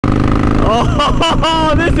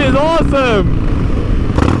Oh, this is awesome!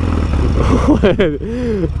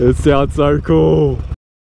 It sounds so cool.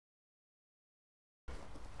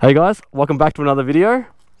 Hey guys, welcome back to another video.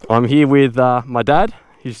 I'm here with my dad.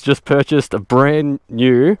 He's just purchased a brand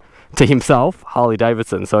new, to himself, Harley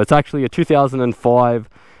Davidson. So it's actually a 2005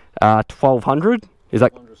 1200. Is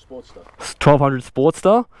that 1200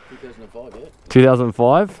 Sportster? 2005, yeah.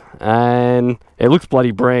 2005, and it looks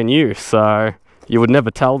bloody brand new. So you would never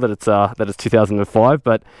tell that it's 2005.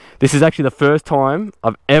 But this is actually the first time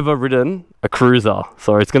I've ever ridden a cruiser.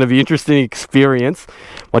 So it's going to be an interesting experience.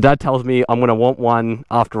 My dad tells me I'm going to want one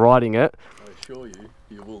after riding it. I assure you,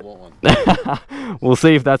 you will want one. We'll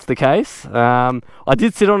see if that's the case. I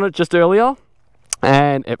did sit on it just earlier,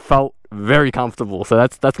 and it felt very comfortable. So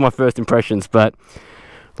that's my first impressions. But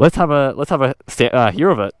let's have a hear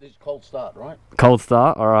of it. This is cold start, right? Cold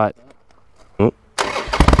start. All right.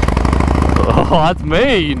 Oh, that's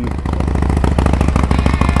mean.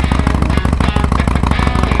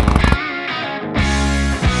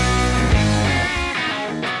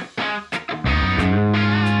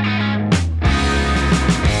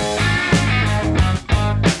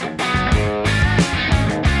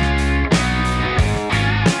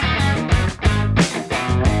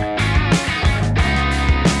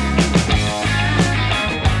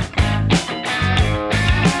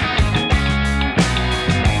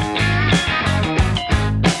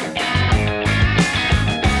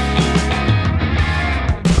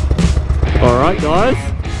 Alright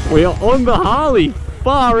guys, we are on the Harley.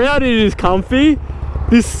 Far out, it is comfy.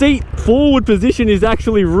 This seat forward position is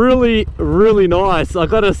actually really nice. I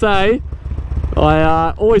gotta say,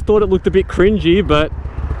 I always thought it looked a bit cringy, but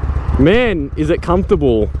man, is it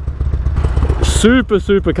comfortable. Super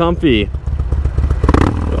comfy.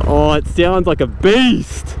 Oh, it sounds like a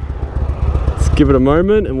beast. Let's give it a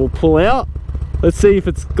moment and we'll pull out. Let's see if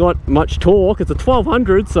it's got much torque. It's a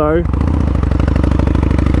 1200, so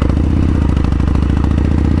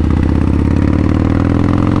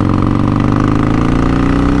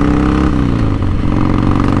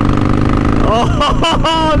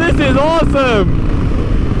oh, this is awesome!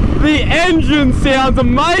 The engine sounds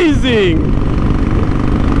amazing!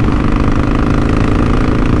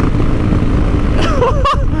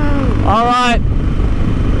 Alright,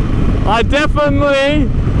 I definitely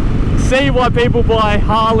see why people buy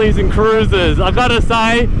Harleys and cruisers. I gotta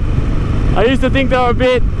say, I used to think they were a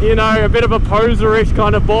bit, you know, a bit of a poserish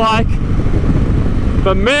kind of bike.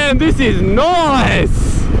 But man, this is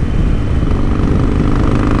nice!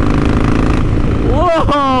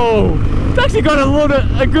 Whoa! It's actually got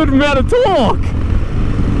a good amount of torque,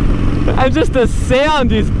 and just the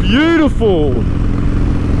sound is beautiful.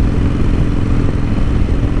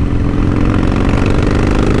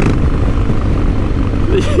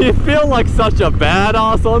 You feel like such a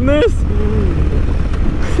badass on this.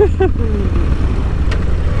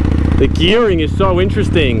 The gearing is so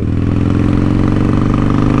interesting.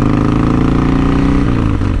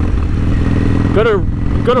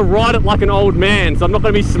 Got to ride it like an old man, so I'm not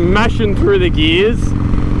going to be smashing through the gears.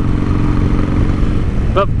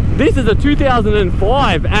 But this is a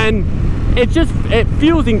 2005, and it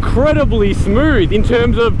feels incredibly smooth in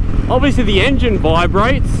terms of, obviously the engine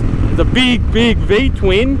vibrates. It's a big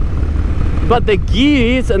V-twin, but the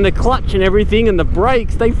gears and the clutch and everything and the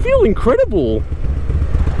brakes, they feel incredible.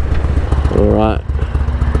 All right,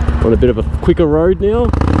 on a bit of a quicker road now.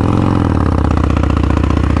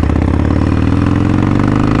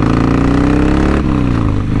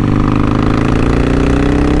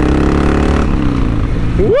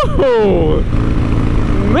 Whoa,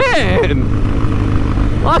 man,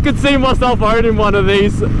 I could see myself owning one of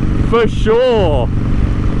these for sure.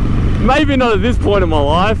 Maybe not at this point in my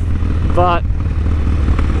life, but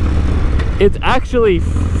it's actually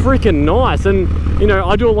freaking nice. And you know,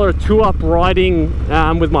 I do a lot of two-up riding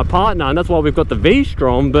with my partner, and that's why we've got the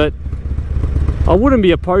V-Strom, but I wouldn't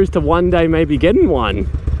be opposed to one day maybe getting one,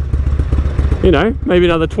 you know, maybe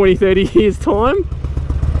another 20-30 years time.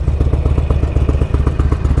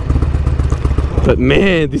 But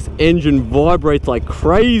man, this engine vibrates like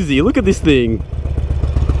crazy. Look at this thing.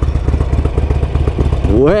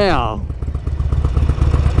 Wow.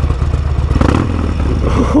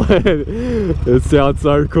 It sounds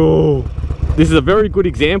so cool. This is a very good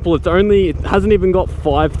example. It hasn't even got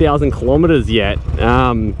 5,000 kilometers yet.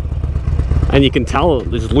 And you can tell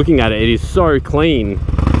just looking at it, it is so clean.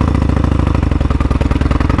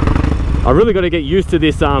 I really got to get used to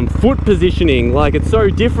this foot positioning. Like, it's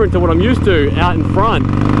so different to what I'm used to out in front,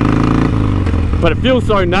 but it feels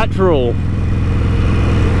so natural.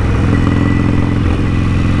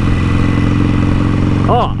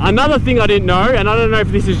 Oh, another thing I didn't know, and I don't know if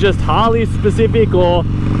this is just Harley specific or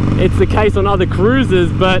it's the case on other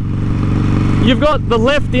cruisers, but you've got the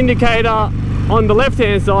left indicator on the left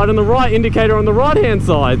hand side and the right indicator on the right hand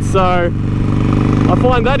side. So I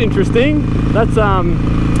find that interesting. That's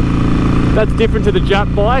different to the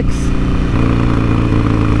Jap bikes.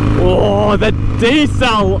 Oh, that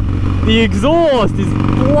D-cell, the exhaust is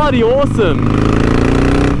bloody awesome.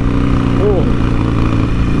 Oh.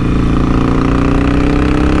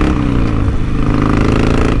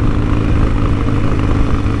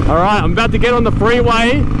 Alright, I'm about to get on the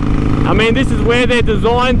freeway. I mean, this is where they're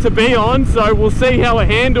designed to be on, so we'll see how it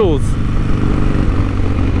handles.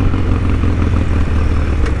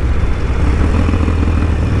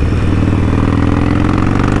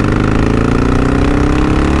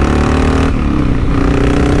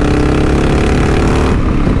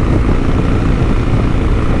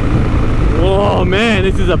 Oh man,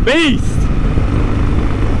 this is a beast!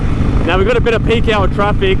 Now we've got a bit of peak hour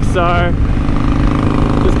traffic, so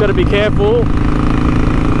just got to be careful.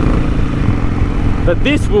 But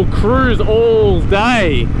this will cruise all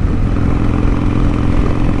day.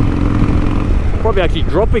 Probably actually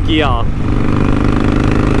drop a gear.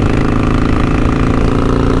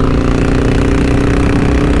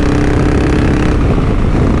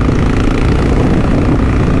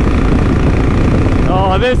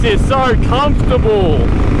 Oh, this is so comfortable.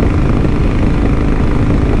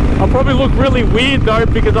 I'll probably look really weird though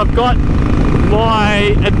because I've got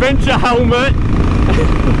my adventure helmet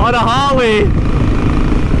on a Harley.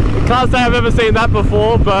 Can't say I've ever seen that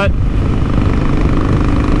before, but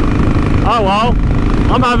oh well,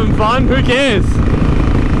 I'm having fun, who cares?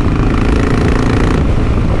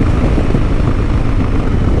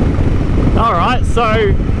 Alright,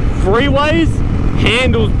 so freeways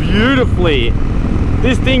handles beautifully.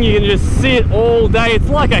 This thing you can just sit all day, it's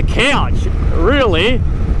like a couch, really.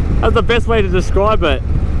 That's the best way to describe it,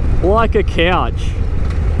 like a couch.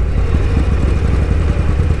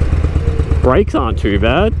 Brakes aren't too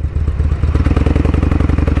bad.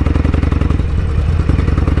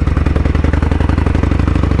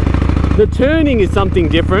 The turning is something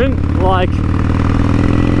different, like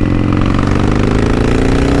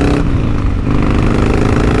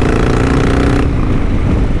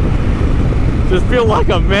just feel like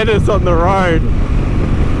a menace on the road.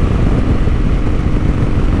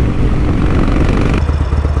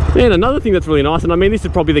 And another thing that's really nice, and I mean this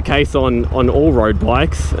is probably the case on all road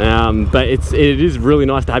bikes, but it is really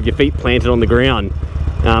nice to have your feet planted on the ground.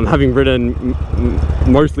 Having ridden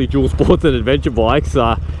mostly dual sports and adventure bikes,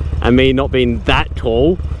 and me not being that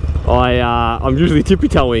tall, I'm usually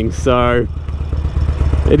tippy-toeing, so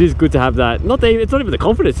it is good to have that. It's not even the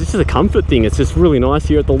confidence, it's just a comfort thing. It's just really nice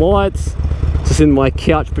here at the lights, just in my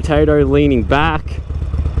couch potato leaning back.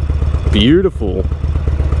 Beautiful.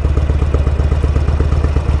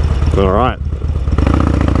 All right.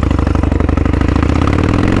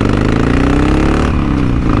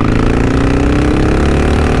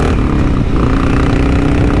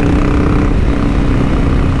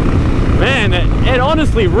 Man, it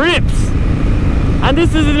honestly rips. And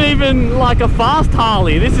this isn't even like a fast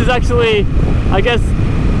Harley. This is actually, I guess,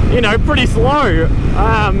 you know, pretty slow.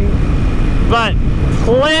 But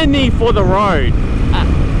plenty for the road.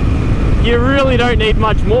 You really don't need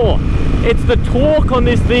much more. It's the torque on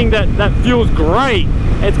this thing that feels great.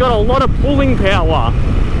 It's got a lot of pulling power.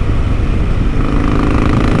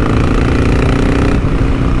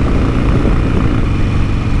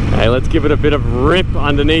 Hey, let's give it a bit of rip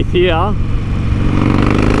underneath here.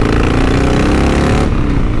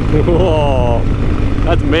 Whoa,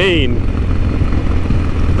 that's mean.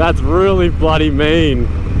 That's really bloody mean.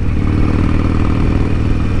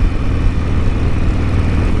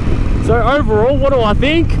 So overall, what do I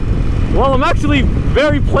think? Well, I'm actually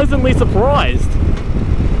very pleasantly surprised.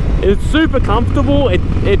 It's super comfortable. It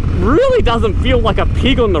really doesn't feel like a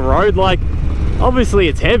pig on the road. Like, obviously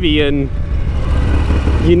it's heavy and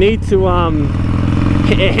you need to,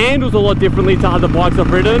 it handles a lot differently to other bikes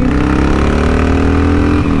I've ridden.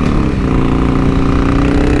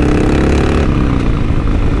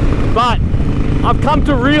 But I've come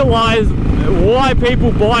to realize why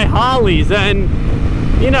people buy Harleys, and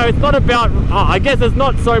you know, it's not about, I guess it's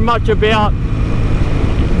not so much about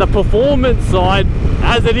the performance side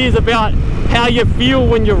as it is about how you feel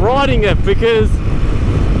when you're riding it, because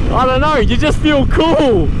I don't know, you just feel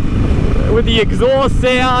cool with the exhaust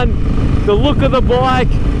sound, the look of the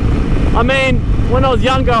bike. I mean, when I was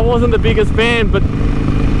younger I wasn't the biggest fan, but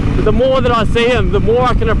the more that I see them, the more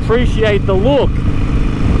I can appreciate the look.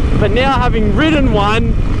 But now, having ridden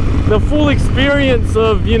one, the full experience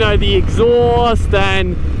of, you know, the exhaust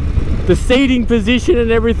and the seating position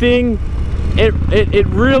and everything, it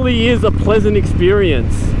really is a pleasant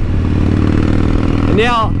experience.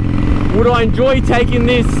 Now, would I enjoy taking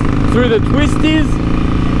this through the twisties?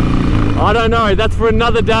 I don't know, that's for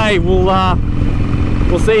another day. We'll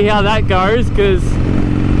see how that goes, because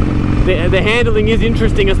the handling is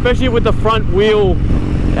interesting, especially with the front wheel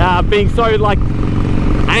being so like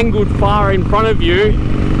angled far in front of you.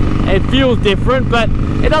 It feels different, but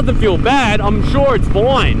it doesn't feel bad. I'm sure it's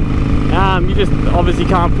fine. You just obviously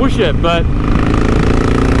can't push it, but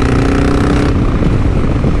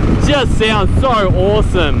it just sounds so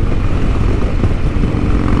awesome.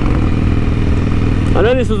 I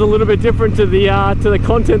know this was a little bit different to the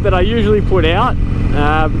content that I usually put out,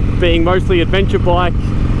 being mostly adventure bike,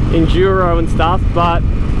 enduro and stuff, but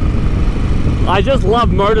I just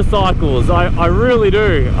love motorcycles. I really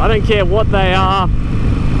do. I don't care what they are.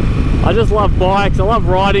 I just love bikes. I love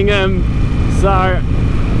riding them. So,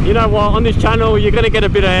 you know what, on this channel you're going to get a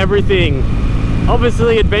bit of everything.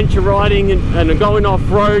 Obviously adventure riding and going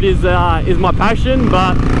off-road is my passion,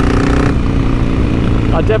 but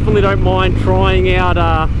I definitely don't mind trying out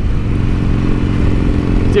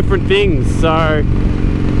different things. So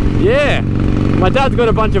yeah, my dad's got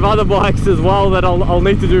a bunch of other bikes as well that I'll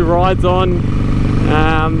need to do rides on.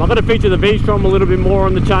 I've got to feature the V-Strom a little bit more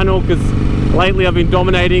on the channel, because lately I've been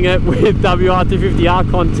dominating it with WR250R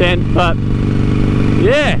content. But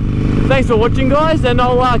yeah, thanks for watching guys, and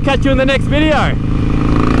I'll catch you in the next video.